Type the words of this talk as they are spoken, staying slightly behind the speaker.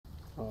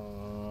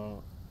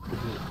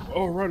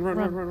Oh, run, run,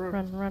 run, Run, run, run.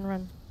 run, run,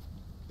 run.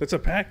 That's a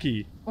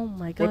Packy. Oh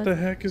my god. What the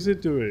heck is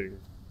it doing?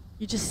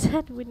 You just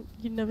said when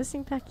you've never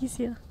seen Packies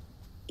here.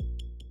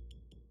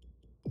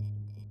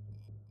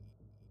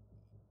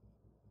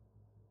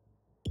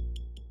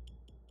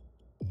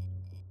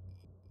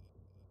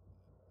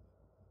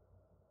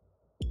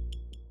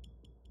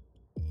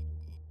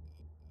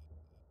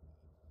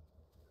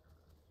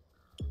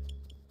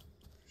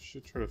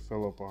 Should try to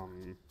fill up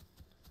on...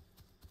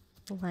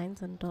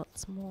 Lines and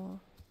dots more.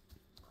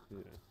 Yeah.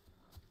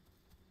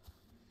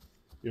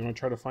 You want to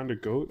try to find a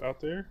goat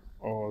out there?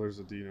 Oh, there's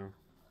a dino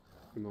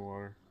in the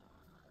water.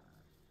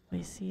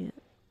 I see it.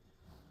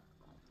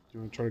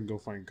 You want to try to go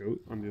find goat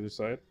on the other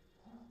side?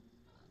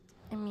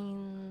 I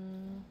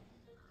mean,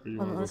 Or you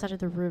on the wanna other side of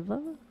the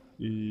river?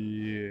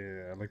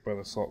 Yeah, like by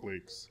the salt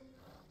lakes.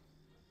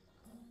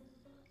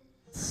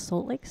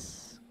 Salt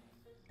Lakes?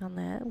 Down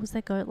there? Was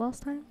there goat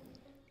last time?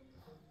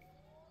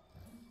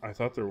 I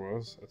thought there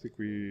was. I think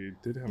we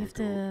did have We a have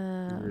goat.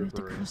 to, we have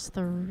to cross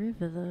the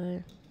river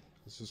though.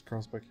 Let's just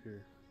cross back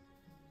here.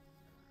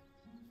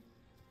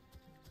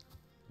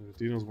 The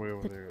dino's way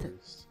over there at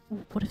least.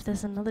 What if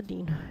there's another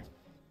dino?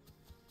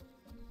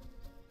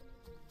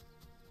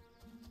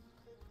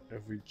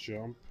 If we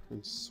jump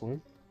and swim?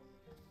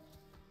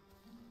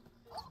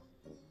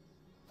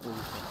 We'll be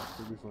fine,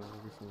 we'll be fine,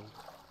 we'll be fine.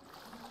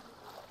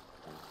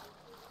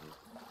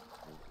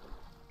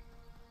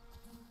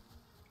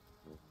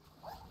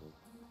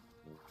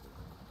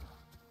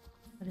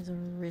 That is a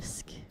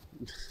risk.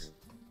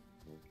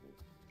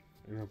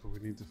 I know, but we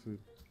need the food.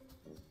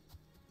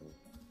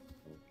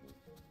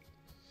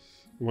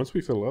 Once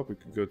we fill up, we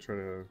could go try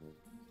to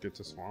get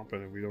to swamp,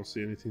 and if we don't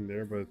see anything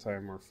there by the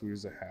time our food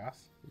is at half,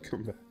 we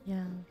come back.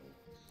 Yeah.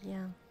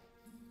 Yeah.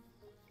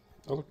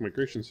 Oh look,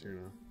 migration's here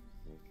now.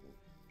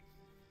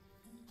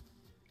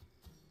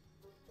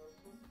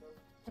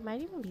 There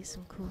might even be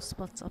some cool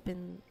spots up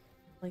in,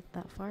 like,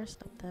 that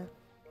forest up there.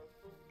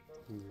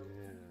 Yeah.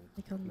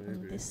 Like on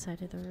Maybe. this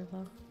side of the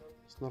river.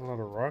 There's not a lot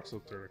of rocks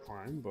up there to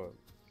climb, but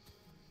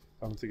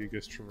I don't think it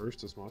gets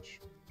traversed as much.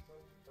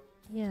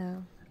 Yeah.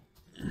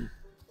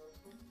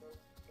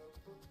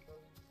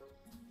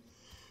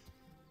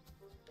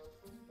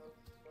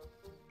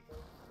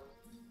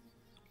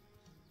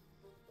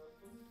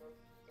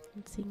 I'm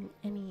not seeing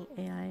any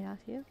AI out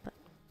here, but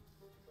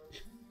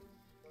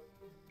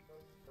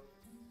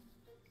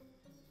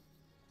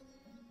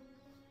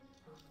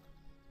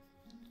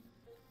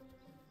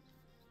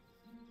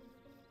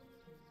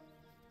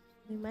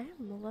we might have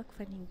more luck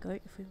finding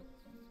goat if we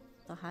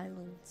the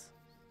highlands.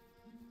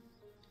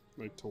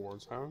 Like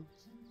towards Highlands?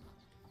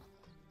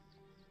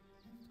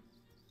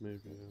 Maybe,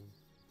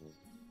 yeah.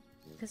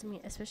 Because I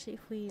mean, especially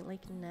if we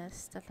like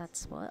nest at that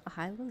spot,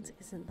 highlands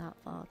isn't that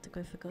far to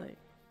go for goat.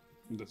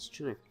 That's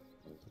true.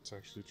 That's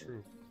actually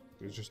true.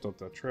 It's just up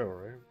that trail,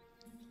 right?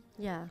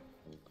 Yeah,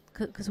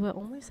 because we're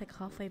almost like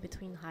halfway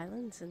between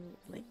highlands and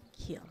like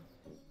here.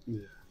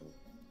 Yeah.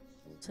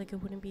 So like it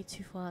wouldn't be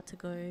too far to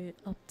go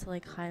up to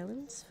like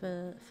highlands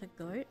for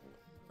goat,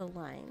 for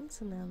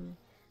lions, and then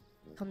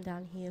come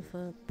down here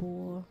for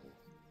boar,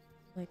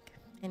 like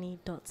any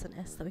dots and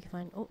S that we can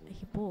find. Oh,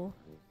 a boar.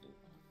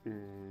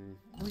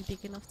 Are we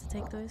big enough to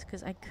take those?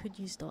 Because I could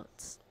use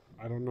dots.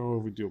 I don't know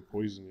if we do a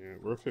poison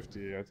yet. We're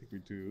 58, I think we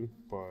do,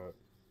 but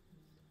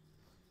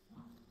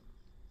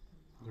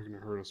they're gonna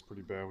hurt us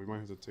pretty bad. We might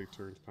have to take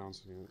turns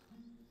pouncing it.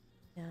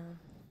 Yeah.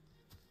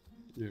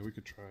 Yeah, we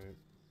could try it.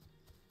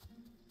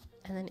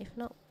 And then if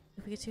not,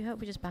 if we get too hurt,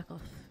 we just back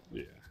off.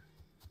 Yeah.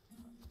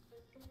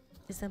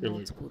 Is there Here,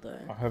 multiple though?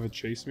 I'll have it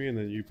chase me and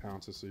then you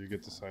pounce it so you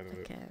get the side of it.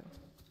 Okay.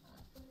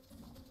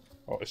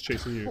 Oh, it's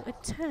chasing you. Oh, it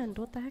turned.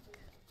 What the heck?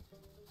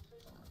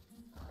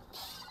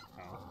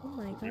 Oh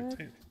my god.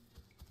 Maintain it.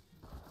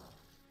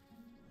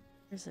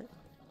 Where is it?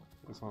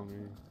 That's on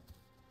me.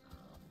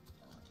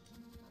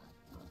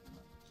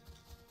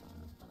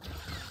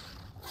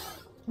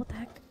 What the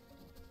heck?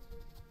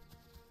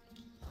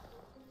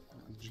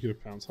 Did you get a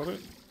pounce on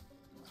it?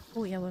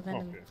 Oh yeah, we're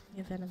venom. Okay.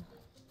 Yeah, venom.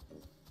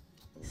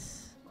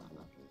 Yes.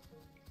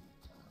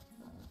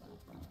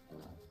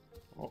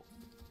 Oh.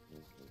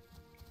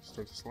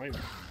 Start to slide.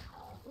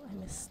 Oh, I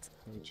missed.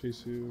 I'm gonna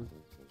chase you.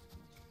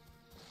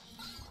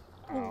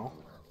 Oh. Ow.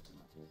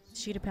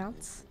 Shoot a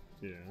pounce.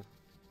 Yeah.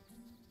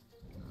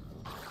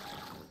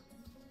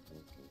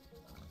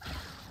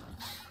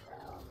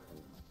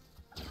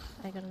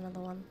 I got another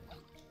one.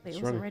 Wait, It's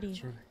it wasn't running. ready.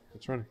 It's running.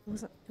 It's running.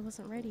 It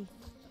wasn't ready.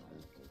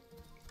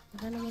 The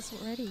venom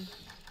wasn't ready.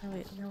 Oh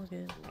wait, now we're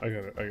good. I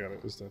got it. I got it.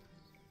 It's dead.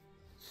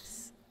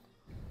 S-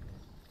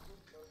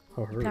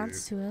 How You hurt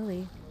pounced too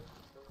early.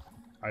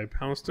 I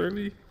pounced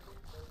early?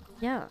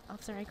 Yeah,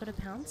 after I got a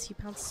pounce, you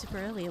pounced super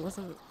early. It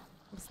wasn't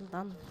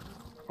done.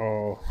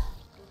 Oh.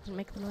 Didn't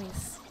make the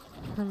noise.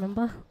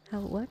 Remember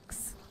how it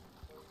works?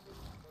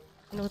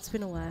 I know it's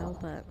been a while,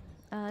 but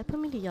it put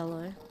me to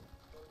yellow.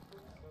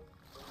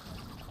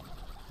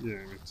 Yeah,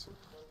 me too.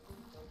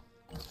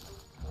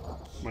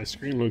 My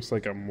screen looks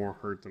like I'm more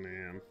hurt than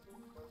I am.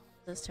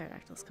 There's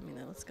pterodactyls coming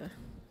there. Let's go.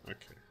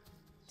 Okay.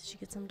 Did you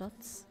get some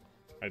dots?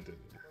 I did.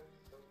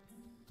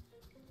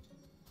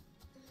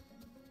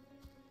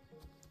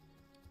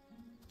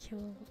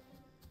 kill.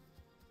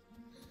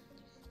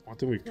 One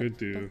thing we could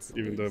do, that's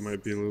even though it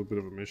might be a waste. little bit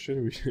of a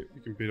mission,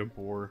 we can beat a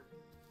boar.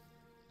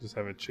 Just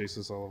have it chase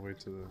us all the way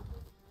to the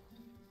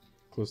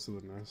close to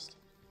the nest.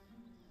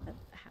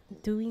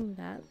 Doing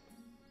that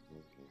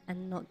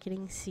and not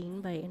getting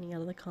seen by any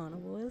other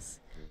carnivores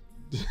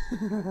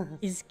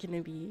is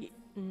gonna be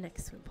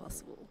next to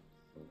impossible.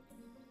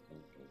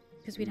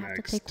 Because we'd have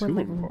to Next take one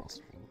like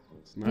impossible.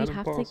 It's not we'd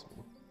have to-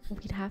 impossible.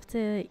 we'd have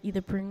to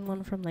either bring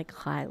one from like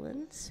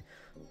Highlands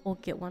or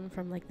get one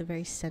from like the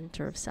very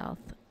center of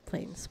South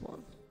Plains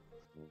spawn.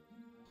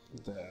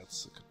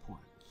 That's a good point.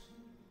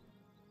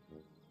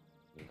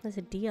 There's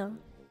a deer,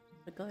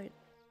 a goat.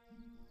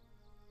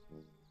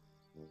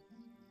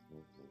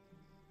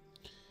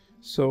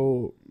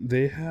 So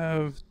they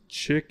have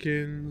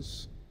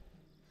chickens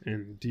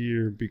and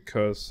deer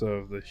because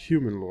of the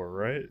human lore,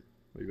 right?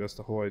 Like that's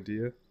the whole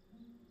idea.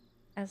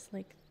 As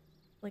like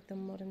the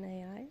modern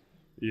AI.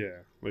 Yeah,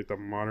 like the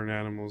modern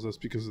animals. That's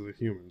because of the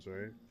humans,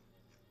 right?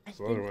 I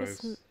So think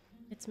otherwise,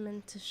 it's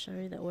meant to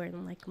show that we're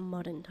in like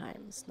modern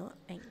times, not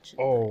ancient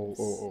oh, times.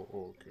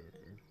 okay.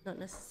 Not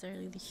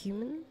necessarily the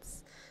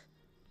humans.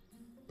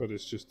 But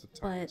it's just the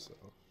time But-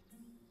 itself.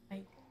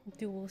 I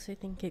do also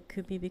think it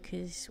could be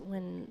because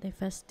when they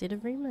first did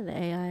Evrima, the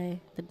AI,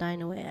 the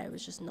dino AI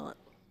was just not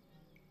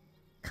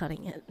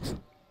cutting it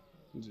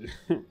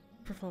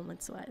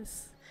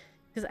performance-wise.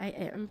 Because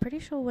I'm pretty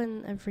sure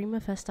when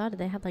Evrima first started,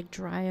 they had like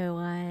dry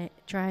AI,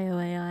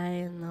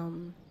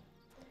 and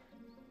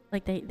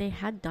like they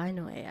had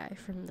dino AI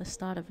from the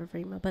start of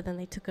Evrima, but then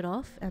they took it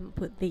off and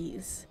put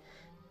these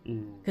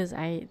because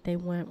they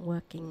weren't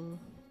working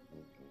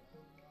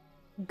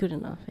good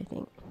enough. I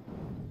think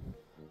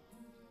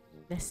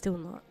they're still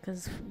not,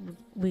 because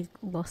we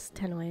lost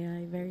Tenno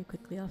AI very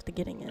quickly after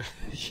getting it.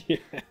 Yeah.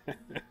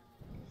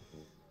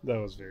 That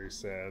was very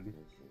sad.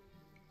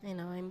 I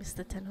know, I missed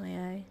the Tenno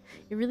AI.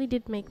 It really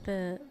did make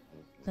the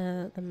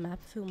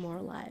map feel more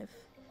alive.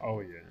 Oh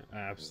yeah,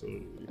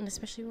 absolutely. And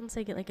especially once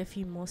they get like a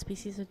few more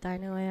species of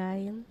dino AI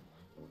in.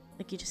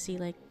 Like you just see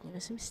like, you know,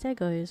 some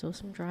stegos or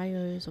some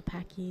dryos or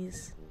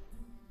packies.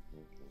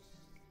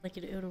 Like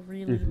it'll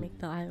really make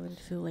the island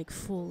feel like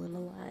full and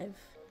alive.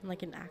 And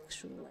like an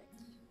actual like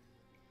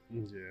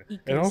Yeah.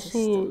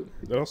 ecosystem.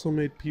 It also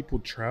made people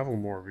travel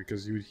more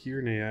because you would hear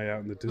an AI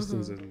out in the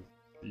distance and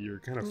you're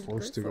kind of You'd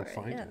forced to go go for it,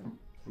 find yeah. it. Well,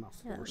 not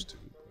Yeah. forced to.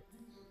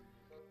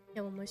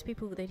 Yeah, well, most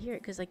people, they'd hear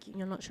it because, like,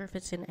 you're not sure if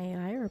it's an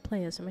AI or a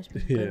player, so most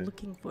people Yeah. go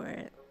looking for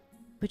it,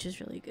 which is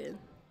really good.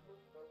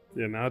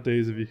 Yeah,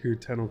 nowadays if you hear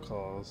Tenno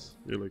calls,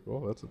 you're like,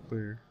 oh, that's a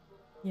player.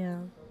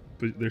 Yeah.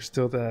 But there's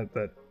still that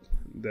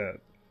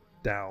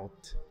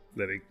doubt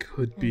that it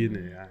could be an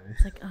AI.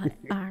 It's like,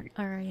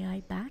 are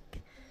AI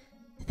back?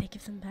 Did they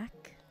give them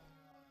back?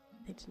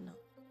 They did not.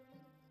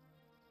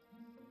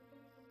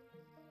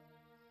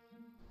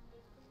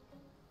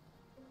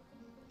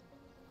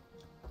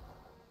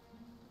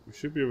 We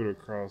should be able to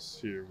cross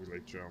here. We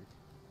like jump.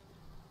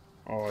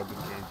 Oh, I did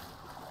jump.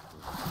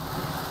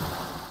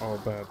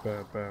 Oh, bad.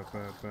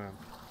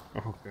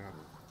 Oh god.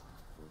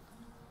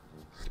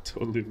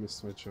 Totally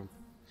missed my jump.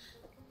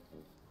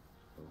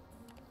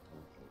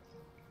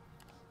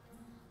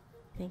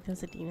 I think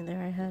there's a dino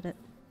there, I heard it.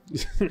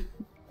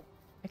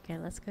 Okay,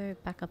 let's go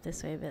back up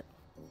this way a bit.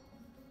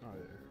 Oh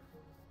yeah.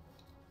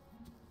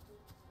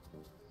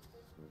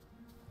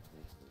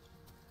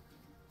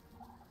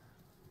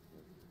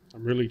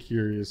 I'm really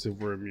curious if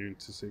we're immune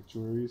to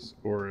sanctuaries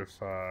or if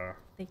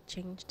They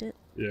changed it.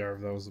 yeah, or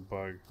if that was a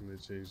bug and they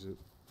changed it.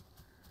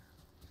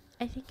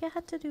 I think it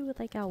had to do with,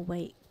 like, our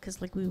weight,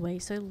 because, like, we weigh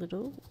so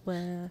little,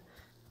 where...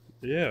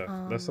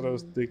 Yeah, that's what I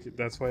was thinking.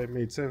 That's why it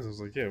made sense. I was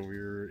like, yeah,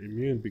 we're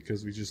immune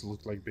because we just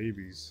look like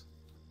babies.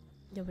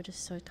 Yeah, we're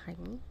just so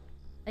tiny.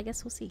 I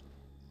guess we'll see.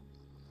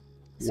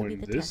 This will be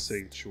When the this test.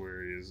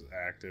 sanctuary is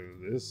active,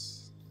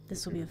 this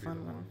This will be a gonna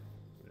fun the one.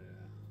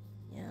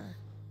 Yeah, Yeah.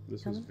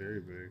 this Tell is me. very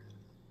big.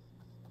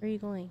 Where are you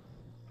going?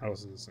 I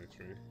was in the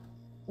sanctuary.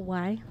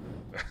 Why?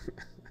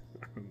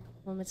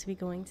 We're meant to be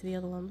going to the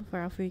other one before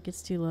our food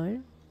gets too low.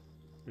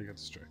 I got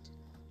distracted.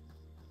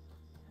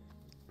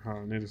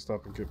 I need to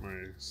stop and get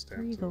my stamp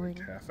Where are you to like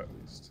going? half at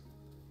least.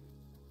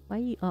 Why are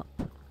you up?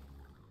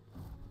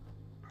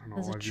 I don't know.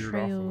 There's a I veered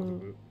off a little trail.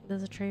 bit.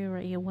 There's a trail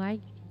right here. Why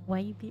are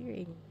you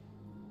veering?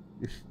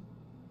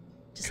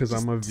 Because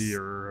I'm a just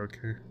veerer,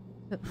 okay?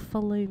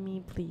 Follow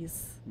me,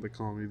 please. They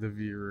call me the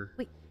veerer.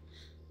 Wait.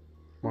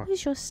 What? Why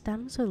is your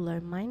stam so low?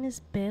 Mine is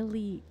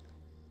barely...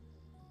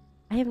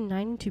 I have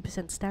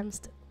 92% stam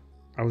still.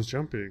 I was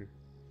jumping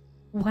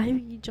Why are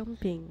you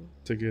jumping?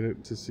 to get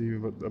it to see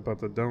about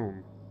the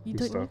dome. You and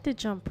don't stuff. need to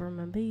jump,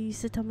 remember? You used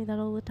to tell me that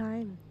all the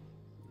time.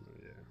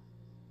 Yeah.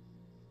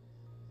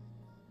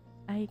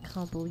 I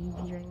can't believe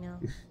you right now.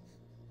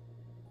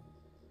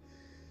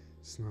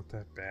 It's not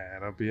that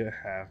bad. I'll be at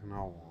half and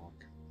I'll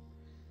walk.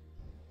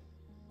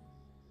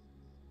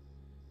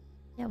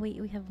 Yeah,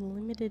 we have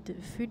limited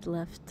food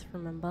left,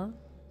 remember?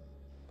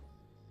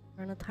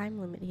 We're on a time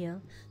limit here.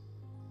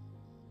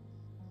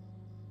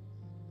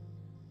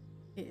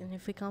 And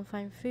if we can't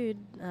find food,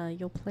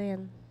 your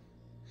plan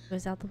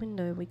Goes out the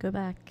window. We go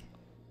back.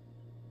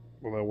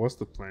 Well, that was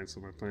the plan, so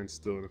my plan's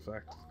still in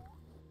effect.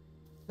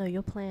 No,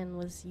 your plan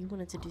was you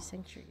wanted to do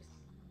sanctuaries.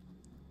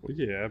 Well,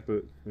 yeah,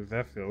 but if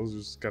that fails,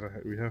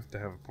 we have to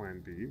have a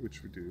plan B,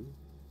 which we do.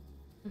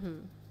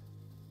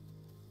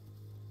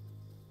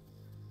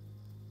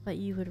 But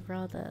you would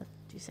rather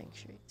do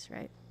sanctuaries,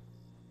 right?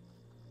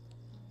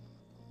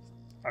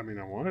 I mean,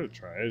 I wanted to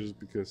try it just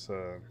because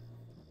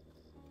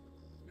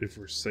if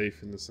we're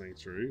safe in the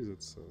sanctuaries,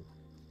 it's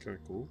kind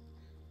of cool.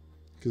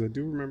 Because I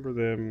do remember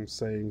them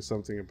saying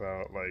something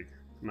about like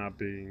not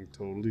being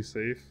totally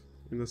safe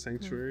in the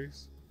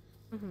sanctuaries.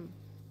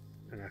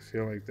 And I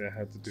feel like that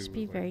had to do Just with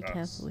be like, very us.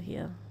 careful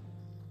here.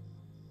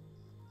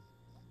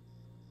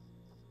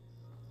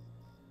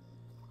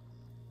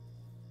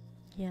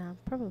 Yeah,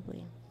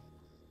 probably.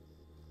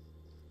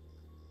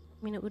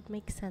 I mean, it would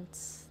make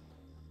sense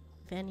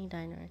if any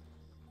dino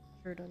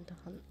Troodon to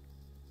hunt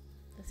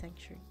the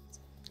sanctuaries.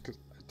 Cause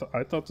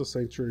I thought the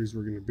sanctuaries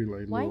were gonna be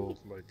like Why- little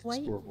like why-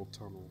 explorable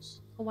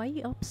tunnels. Why are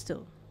you up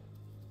still?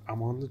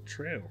 I'm on the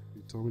trail.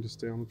 You told me to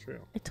stay on the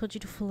trail. I told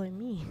you to follow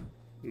me.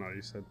 No,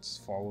 you said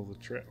just follow the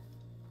trail.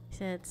 I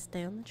said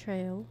stay on the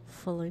trail,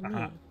 follow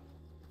me.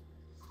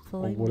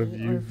 Follow Well, what me if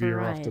you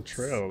veer off the overrides.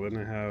 trail? Then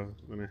I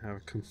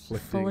have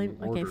conflicting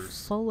Okay,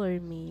 orders. follow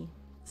me,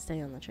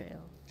 stay on the trail.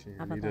 Okay,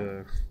 How about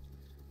that?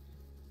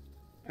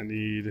 I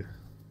need.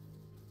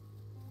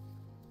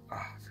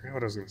 I forgot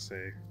what I was gonna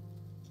say.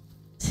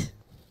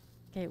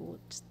 Okay, well,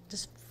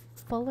 just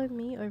follow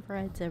me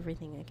overrides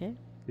everything, okay?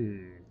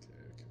 Okay.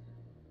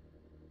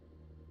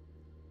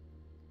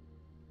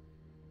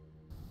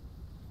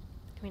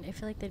 I mean, I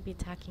feel like they'd be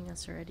attacking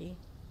us already.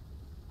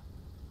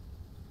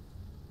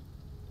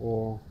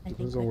 Well, I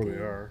depends think on where like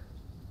they are.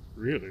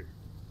 Really?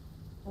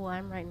 Well,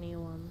 I'm right near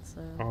one, so...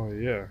 Oh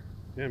yeah,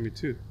 yeah, me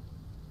too.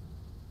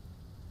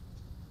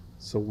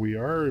 So we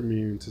are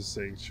immune to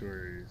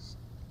sanctuaries.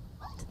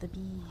 To the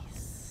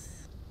bees.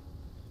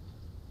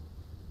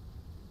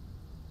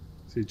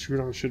 See,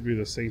 Troodon should be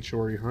the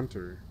sanctuary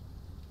hunter.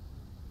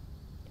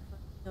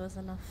 There was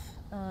enough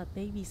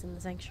babies in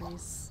the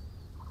sanctuaries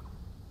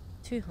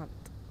to hunt.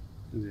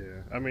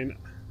 Yeah, I mean,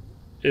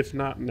 if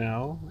not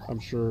now, I'm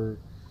sure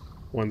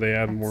when they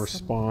add At more some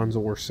spawns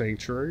or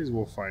sanctuaries,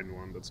 we'll find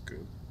one that's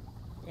good.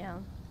 Yeah.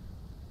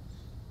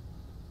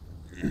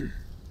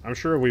 I'm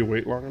sure if we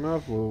wait long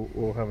enough,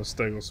 we'll have a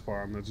stego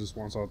spawn that just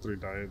wants all 3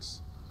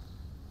 diets.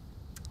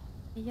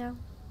 Yeah.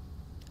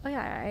 Oh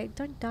yeah, I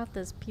don't doubt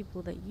there's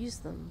people that use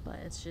them, but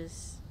it's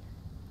just...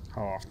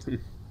 How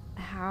often?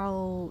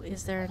 How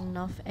is there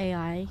enough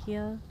AI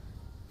here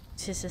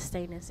to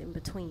sustain us in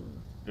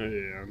between?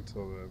 Yeah,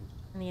 until then.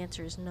 And the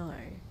answer is no.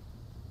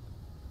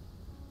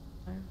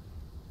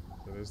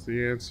 That is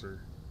the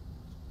answer.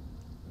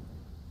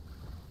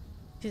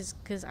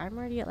 Because I'm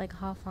already at like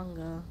half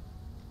hunger.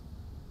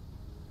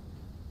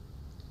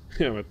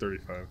 Yeah, I'm at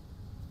 35.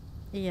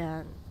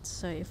 Yeah,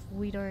 so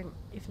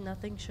if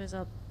nothing shows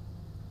up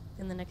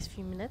in the next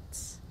few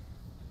minutes,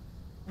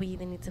 we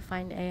either need to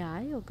find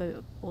AI or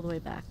go all the way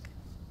back.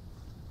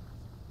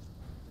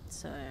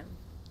 So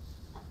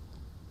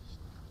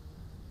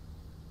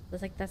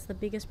that's the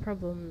biggest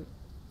problem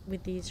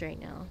with these right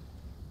now.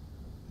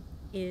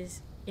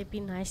 Is it'd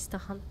be nice to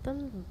hunt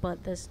them,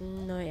 but there's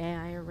no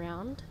AI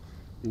around.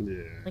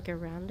 Yeah. Like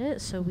around it,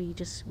 so we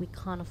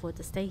can't afford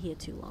to stay here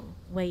too long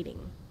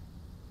waiting.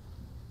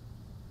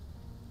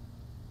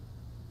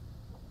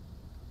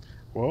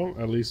 Well,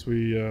 at least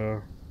we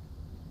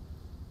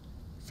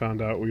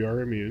found out we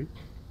are immune.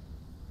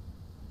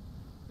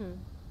 Well,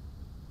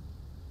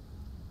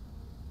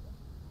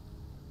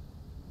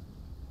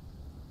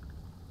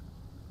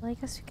 I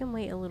guess we can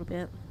wait a little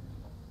bit.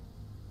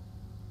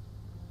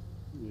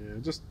 Yeah,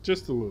 just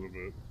a little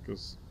bit,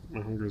 because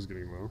my hunger is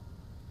getting low.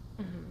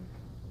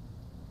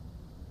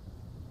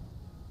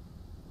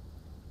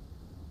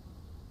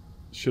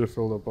 Should have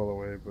filled up all the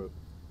way, but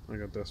I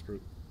got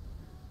desperate.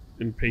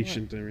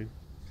 Impatient, I mean.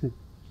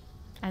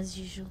 As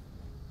usual.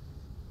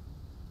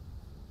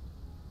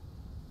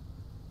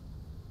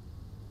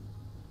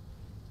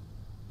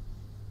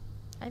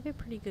 I have a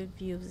pretty good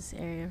view of this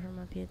area from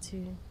up here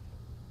too.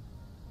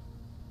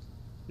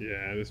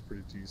 Yeah, it is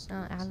pretty decent.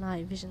 Our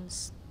night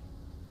vision's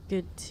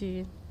good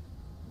too.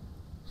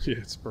 Yeah,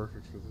 it's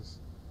perfect for this.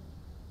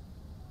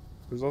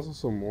 There's also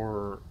some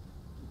more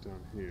down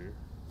here.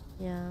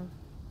 Yeah.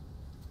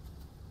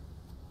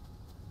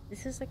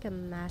 This is like a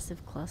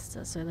massive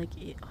cluster, so like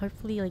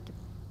hopefully like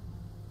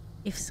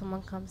if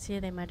someone comes here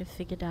they might have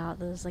figured out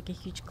there's like a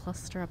huge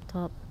cluster up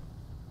top.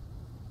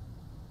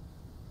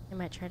 They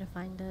might try to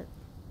find it.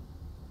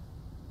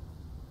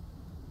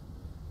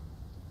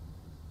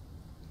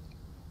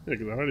 Yeah,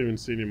 because I don't even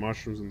see any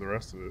mushrooms in the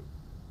rest of it.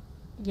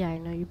 Yeah, I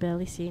know, you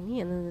barely see any,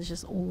 and then there's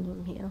just all of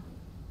them here.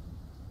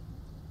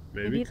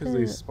 Maybe because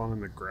they spawn in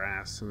the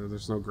grass, and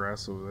there's no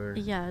grass over there.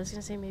 Yeah, I was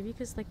gonna say maybe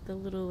because like the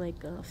little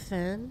like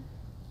fern,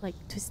 like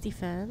twisty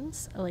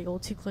ferns, are like all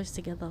too close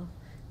together.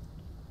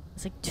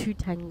 It's like too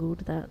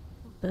tangled that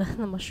the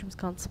mushrooms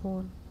can't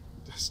spawn.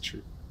 That's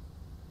true.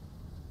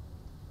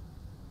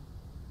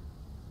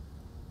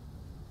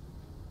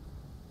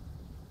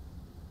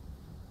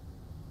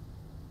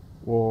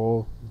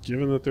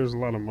 Given that there's a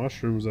lot of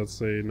mushrooms that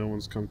say no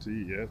one's come to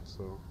eat yet,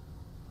 so.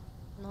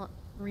 Not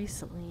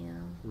recently, yeah.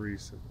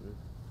 Recently.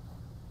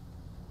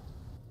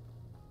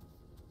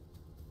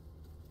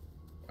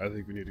 I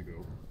think we need to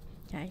go.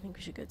 Yeah, I think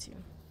we should go too.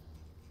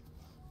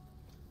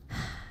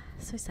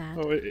 So sad.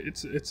 Oh,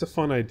 it's a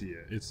fun idea.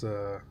 It's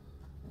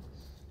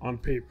on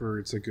paper,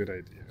 it's a good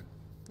idea.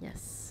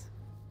 Yes.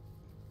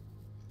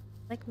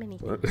 Like many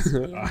But things.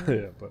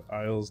 yeah, but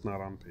Isle's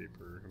not on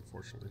paper,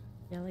 unfortunately.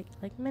 Yeah,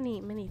 like many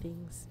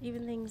things.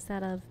 Even things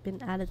that have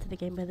been added to the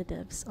game by the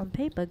devs. On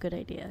paper, good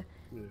idea.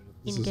 Yeah,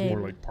 this In is game,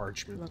 more like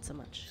parchment. not so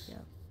much.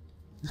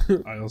 Yeah.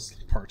 Isle's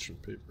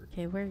parchment paper.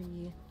 Okay, where are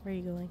you? Where are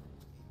you going?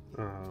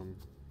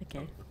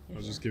 Okay. I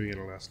was just giving it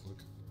a last look.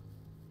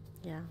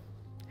 Yeah.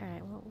 All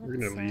right. Well, We're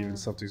gonna leave and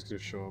something's gonna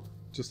show up,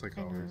 just like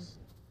I know. always.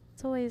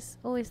 It's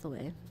always the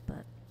way.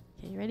 But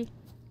okay, you ready?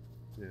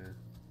 Yeah.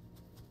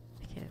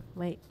 Okay.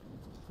 Wait.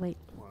 What?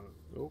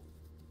 Oh.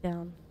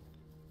 Down.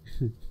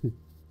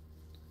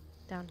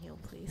 Downhill,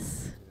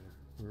 please.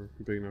 Yeah. We're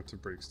big enough to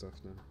break stuff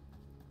now.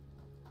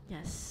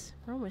 Yes,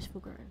 we're almost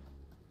full grown.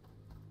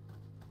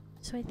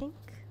 So I think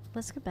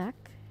let's go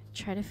back,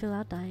 try to fill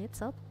our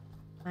diets up.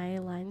 My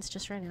lines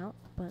just ran out,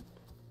 but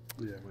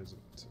Yeah, mine's up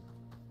too.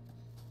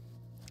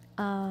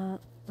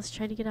 let's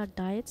try to get our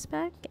diets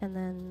back, and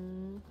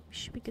then we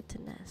should be good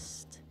to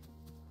nest.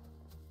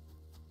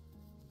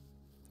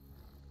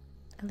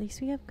 At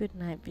least we have good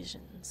night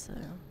vision, so.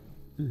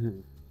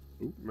 Ooh,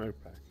 mag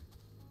pack.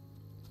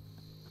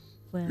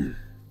 Where?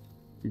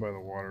 By the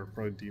water,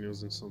 probably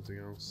dinos and something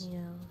else. Yeah.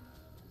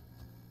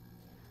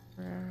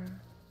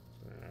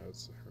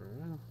 That's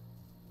her.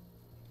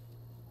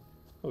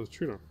 Oh, it's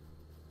Troodon.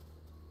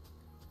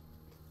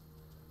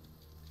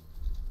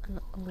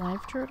 A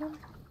live turtle?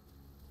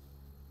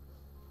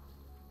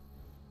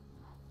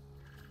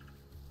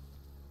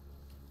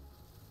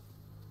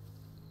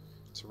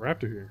 It's a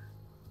raptor here.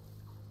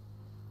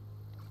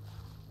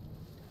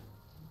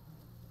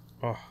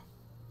 Oh.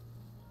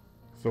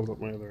 Filled up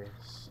my other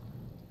ass.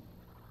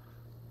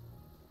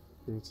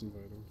 Let's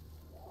invite him.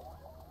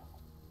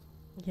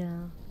 Yeah.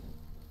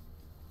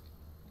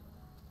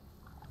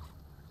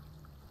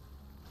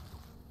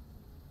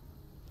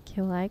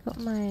 Okay, well I got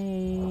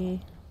my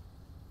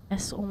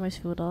S almost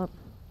filled up.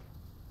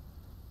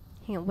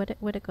 Hang on,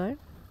 where'd it go?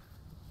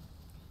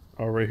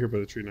 Oh, right here by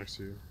the tree next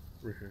to you.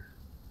 Right here.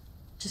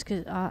 Just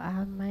 'cause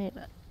I might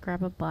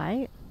grab a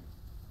bite.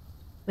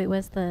 Wait,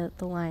 where's the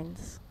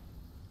lines?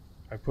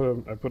 I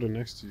put it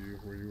next to you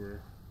where you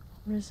were.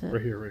 Where is it?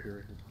 Right here, right here,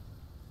 right here.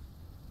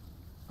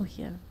 Oh,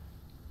 here.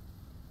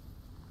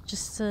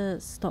 Just to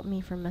stop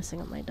me from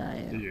messing up my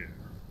diet. Yeah,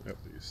 at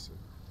least.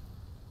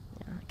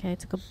 Yeah, okay, I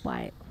took a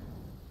bite.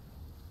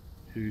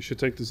 Here, you should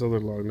take this other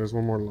line. There's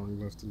one more line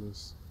left in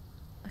this.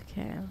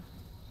 Okay.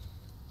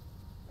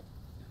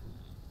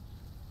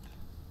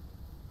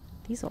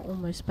 These are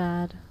almost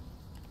bad.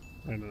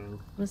 I know.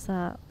 What's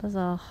that? There's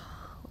a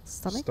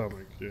stomach?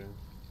 Stomach, yeah.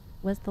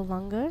 Where's the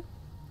lung go?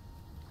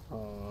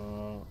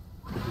 Oh,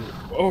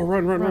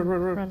 run.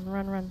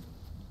 Run.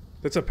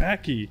 That's a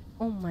Packy.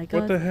 Oh my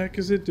god. What the heck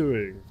is it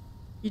doing?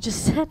 You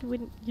just said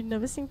when you've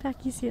never seen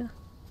Packies here.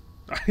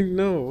 I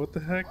know. What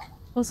the heck?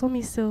 Oh, it's on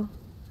me still.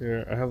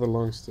 Here, I have the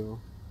lung still.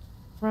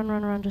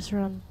 Run. Just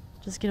run.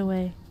 Just get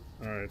away.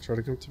 Alright, try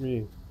to come to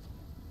me.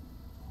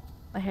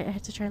 I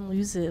had to try and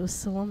lose it. It was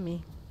still on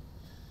me.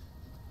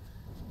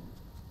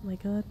 Oh my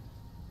god.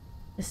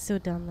 It's still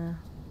down there.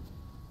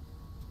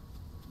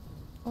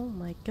 Oh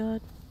my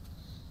god.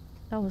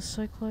 That was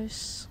so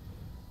close.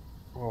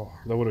 Oh,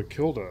 that would have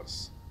killed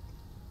us.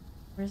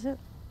 Where is it?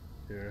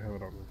 Yeah, I have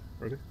it on me.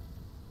 Ready?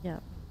 Yeah.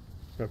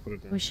 I put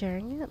it down. Are we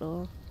sharing it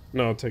or?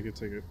 No, take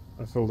it.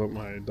 I filled up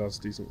my dots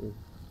decently.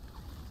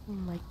 Oh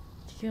my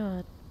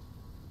god.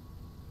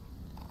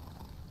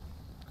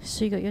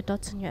 So you got your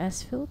dots and your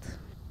S filled?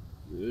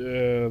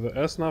 Yeah, the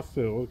S not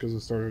filled because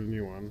it started a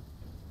new one.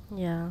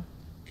 Yeah.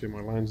 Okay,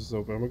 my lines is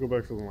open. I'm gonna go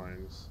back for the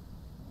lines.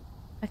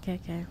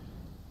 Okay.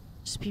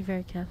 Just be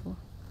very careful.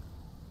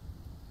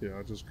 Yeah,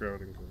 I'll just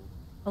grab it and go.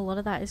 A lot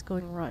of that is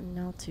going rotten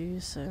now too,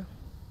 so.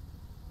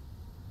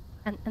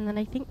 And then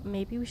I think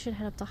maybe we should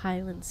head up to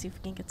Highlands, see if we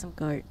can get some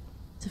goat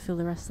to fill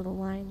the rest of the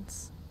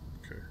lines.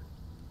 Okay.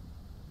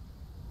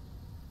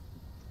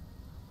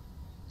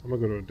 I'm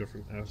gonna go to a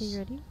different S. Okay, you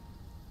ready?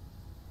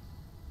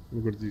 I'm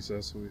gonna go to these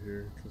S over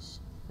here because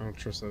I don't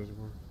trust that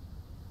anymore.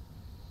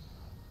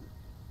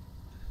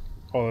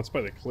 Oh, that's by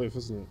the cliff,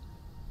 isn't it?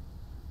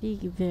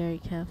 Be very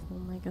careful, oh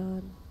my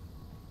god.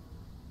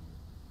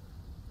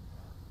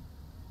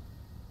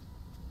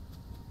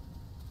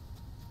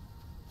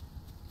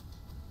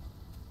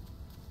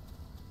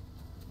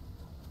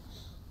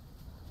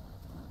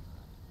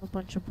 A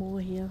bunch of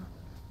boar here.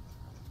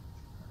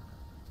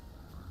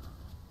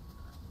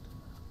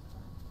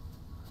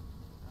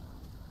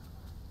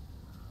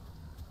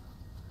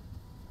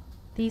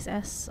 These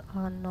S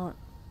are not.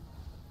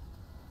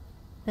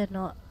 They're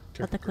not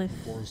at the cliff.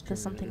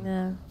 There's something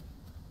there.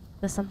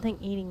 There's something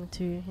eating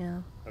too,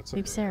 yeah. That's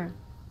Baby Sarah.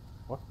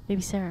 What?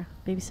 Baby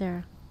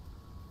Sarah.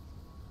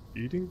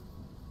 Eating?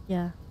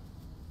 Yeah.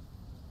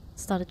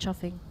 started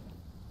chuffing.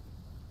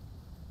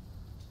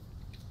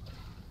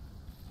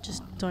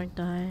 Just don't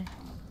die.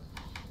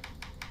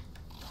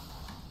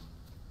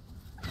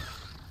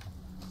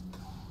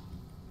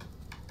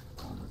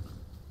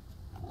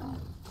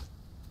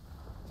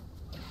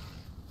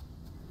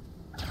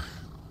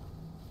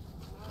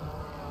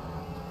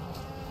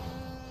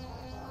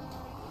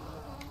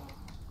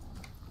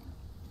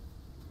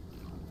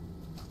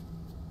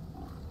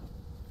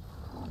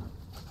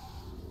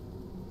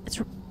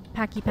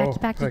 Packy, Oh, Packy,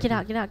 Packy. get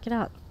out, get out, get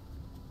out.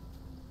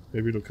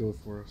 Maybe it'll kill it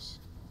for us.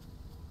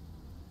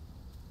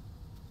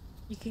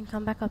 You can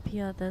come back up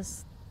here,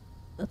 there's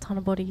a ton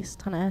of bodies,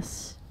 ton of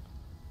S.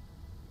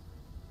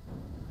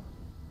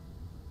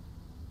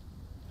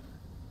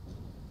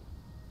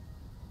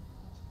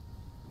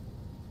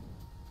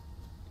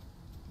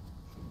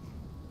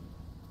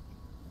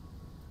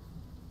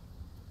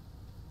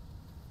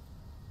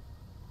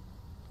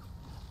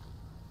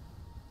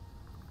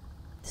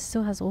 This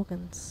still has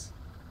organs.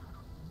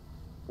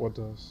 What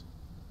does?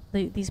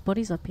 These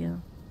bodies up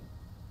here.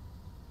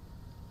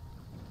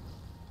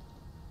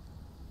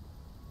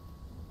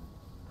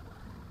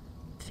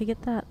 If you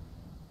get that.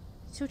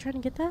 You still trying to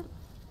get that?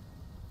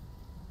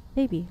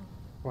 Baby.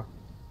 What?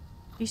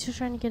 You still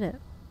trying to get it?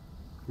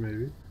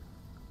 Maybe.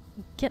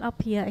 Get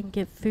up here and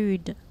get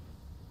food.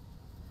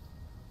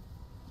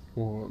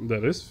 Well,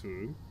 that is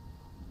food.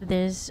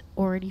 There's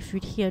already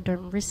food here,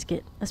 don't risk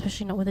it.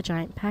 Especially not with a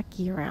giant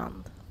packy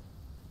around.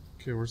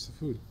 Okay, where's the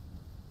food?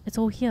 It's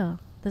all here.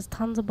 There's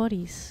tons of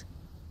bodies.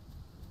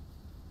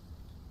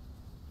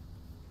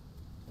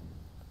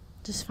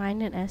 Just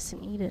find an S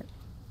and eat it.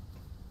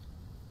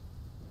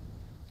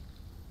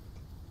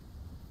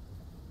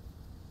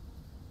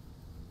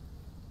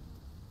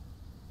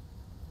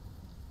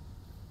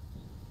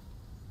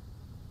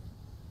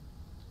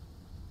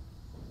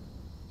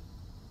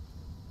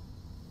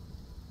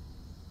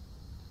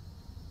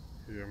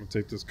 Yeah, I'm gonna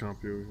take this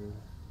compy over here.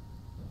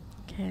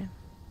 Okay.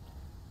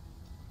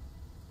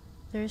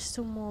 There's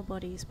still more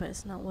bodies, but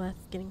it's not worth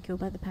getting killed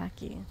by the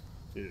packy.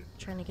 Yeah.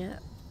 Trying to get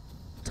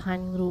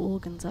tiny little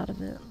organs out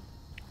of it.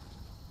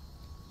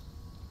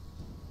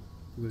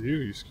 Is that you?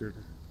 You scared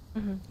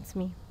her? It's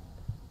me.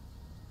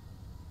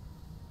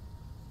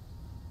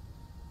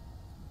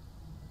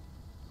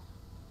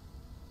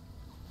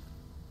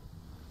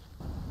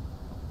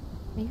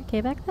 Are you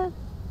okay back there?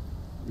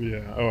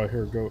 Yeah. Oh, I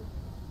hear a goat.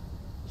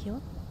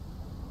 Heal?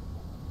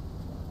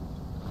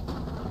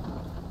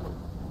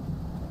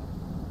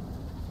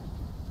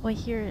 Oh, I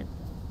hear it.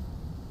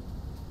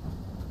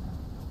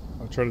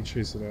 I'll try to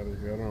chase it out of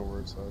here. I don't know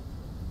where it's at. Oh,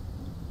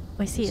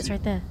 I see it. It's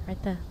right there.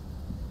 Right there.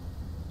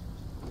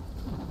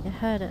 I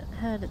heard it.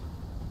 Heard it.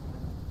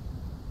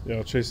 Yeah,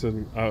 I'll chase it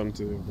out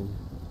into them.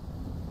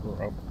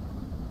 Or up.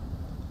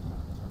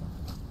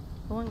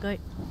 Go on, goat.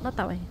 Not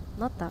that way.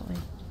 Not that way.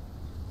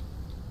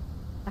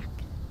 Back.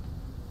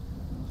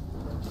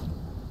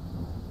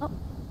 Oh.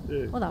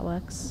 Yeah. Well, that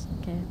works.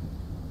 Okay.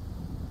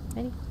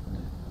 Ready?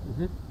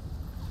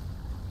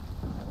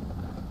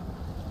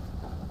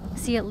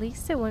 See, at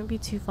least it won't be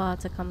too far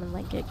to come and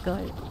like get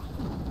goat.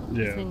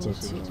 Yeah, If we it's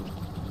need okay. to.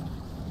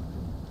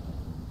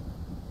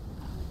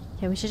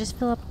 Okay, we should just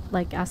fill up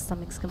like our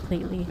stomachs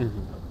completely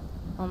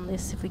on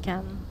this if we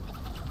can.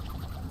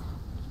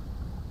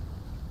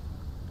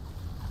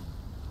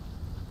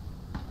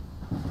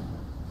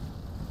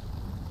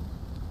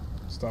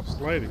 Stop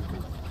sliding.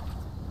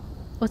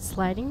 What's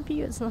sliding for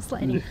you? It's not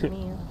sliding for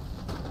me.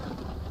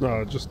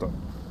 No, just stop.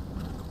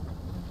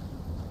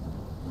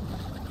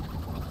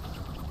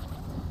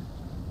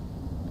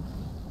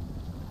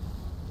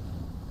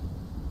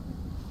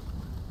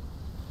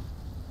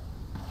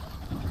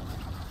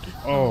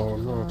 Oh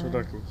no,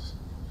 turducles.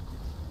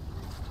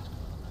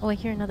 Oh, I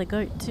hear another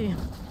goat too.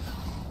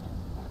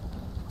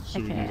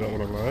 Should we Okay. do that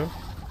one alive?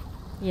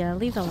 Yeah,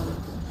 leave that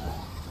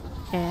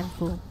one. Okay, I'm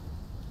full.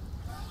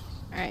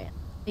 Alright.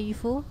 Are you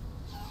full?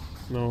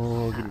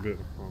 No, I'm getting bit.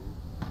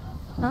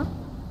 Huh?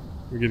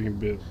 I'm getting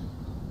bit.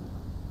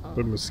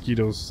 But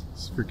mosquitoes,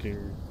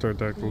 freaking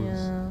pterodactyls.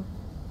 Yeah.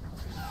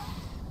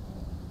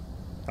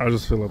 I'll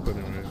just fill up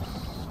anyway.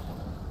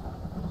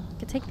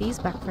 Could take these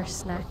back for a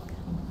snack.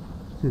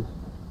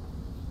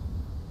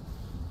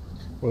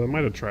 Well, that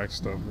might attract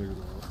stuff. Maybe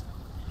not.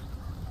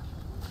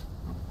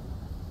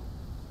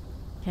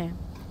 Okay.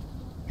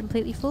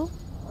 Completely full?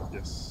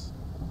 Yes.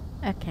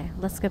 Okay,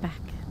 let's go back.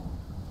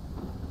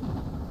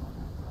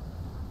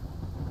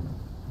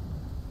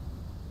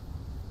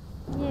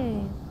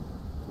 Yay.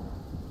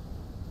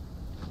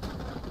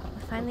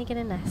 We finally get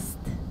a nest.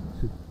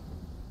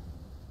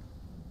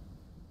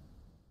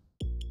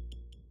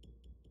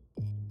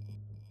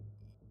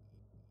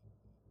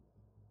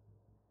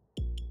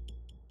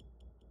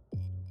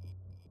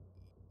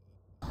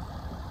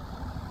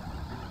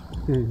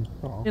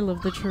 Oh. I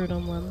love the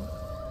Troodon one.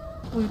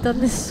 We've done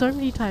this so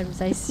many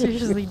times, I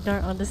seriously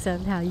don't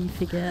understand how you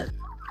forget.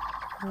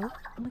 Oh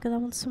my god, that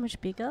one's so much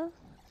bigger.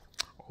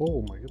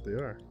 Oh my god, they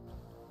are.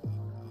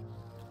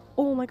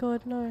 Oh my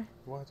god, no.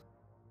 What?